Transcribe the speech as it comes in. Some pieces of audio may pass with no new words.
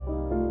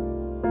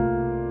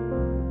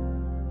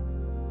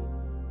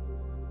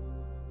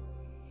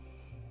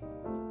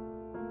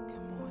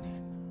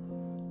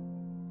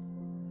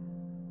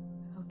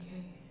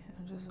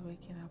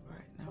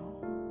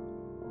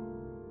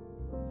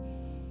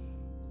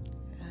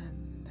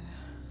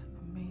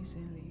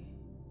surprisingly,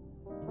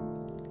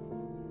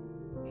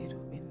 it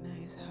would be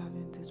nice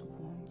having this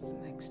warmth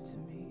next to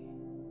me.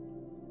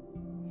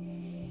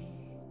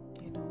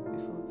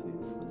 Before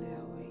being fully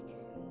awake,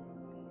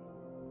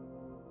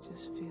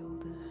 just feel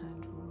the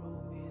hand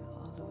roaming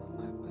all over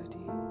my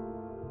body.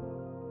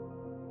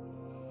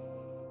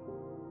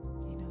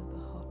 The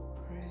hot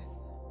breath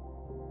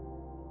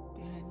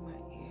behind my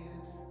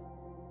ears,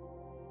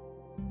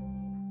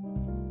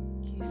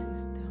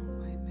 kisses down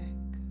my neck,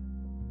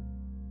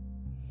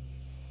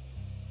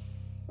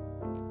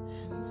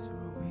 hands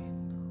roaming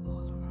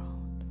all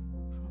around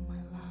from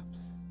my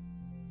laps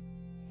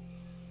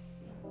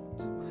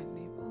to my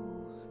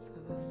nipples to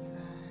the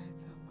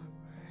sides of my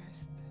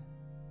breast,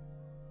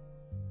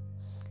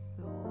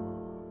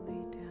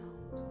 slowly down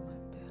to my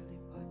belly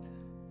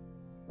button.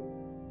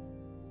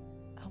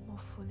 I'm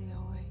not fully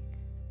awake,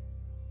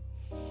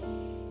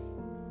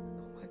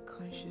 but my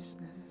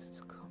consciousness is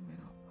coming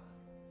up,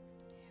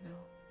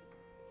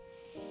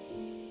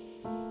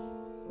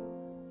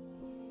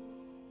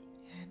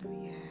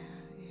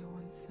 you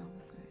want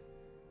something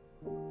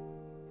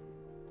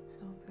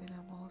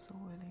I'm also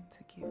willing to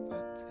give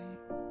back to him.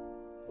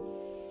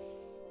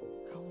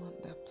 I want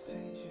that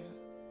pleasure,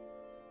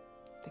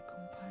 the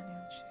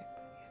companionship,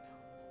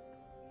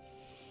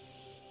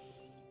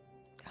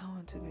 I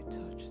want to be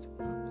touched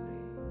properly.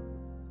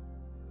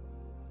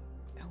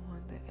 I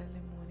want the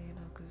early morning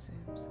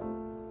orgasms.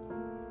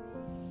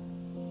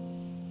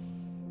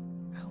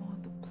 I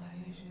want the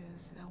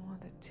pleasures. I want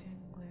the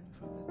tingling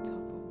from the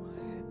top of my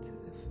head to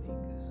the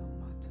fingers of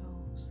my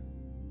toes.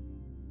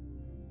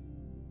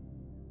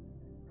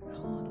 I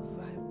want to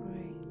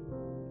vibrate.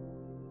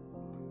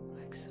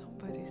 Like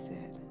somebody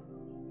said,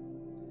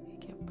 you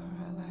get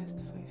paralyzed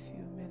for a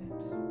few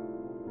minutes.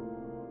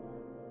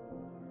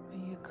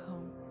 When you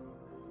come,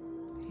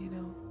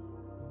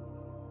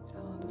 I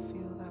want to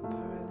feel that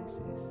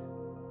paralysis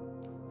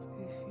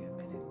for a few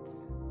minutes.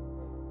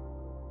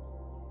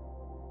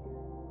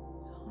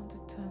 I want to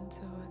turn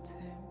towards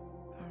him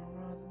and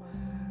run my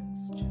hands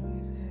through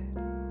his head,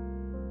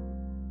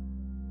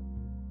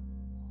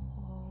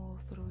 all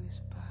through his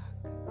back.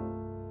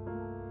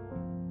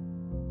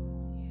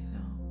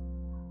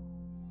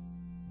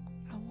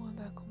 I want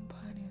that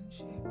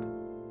companionship.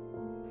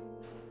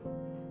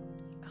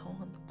 I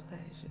want the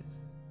pleasures.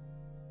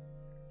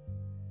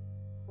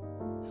 I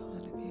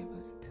want to be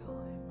able to tell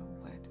him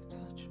where to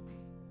touch me,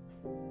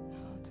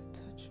 how to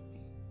touch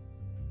me.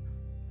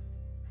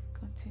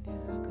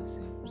 Continuous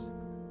orgasms.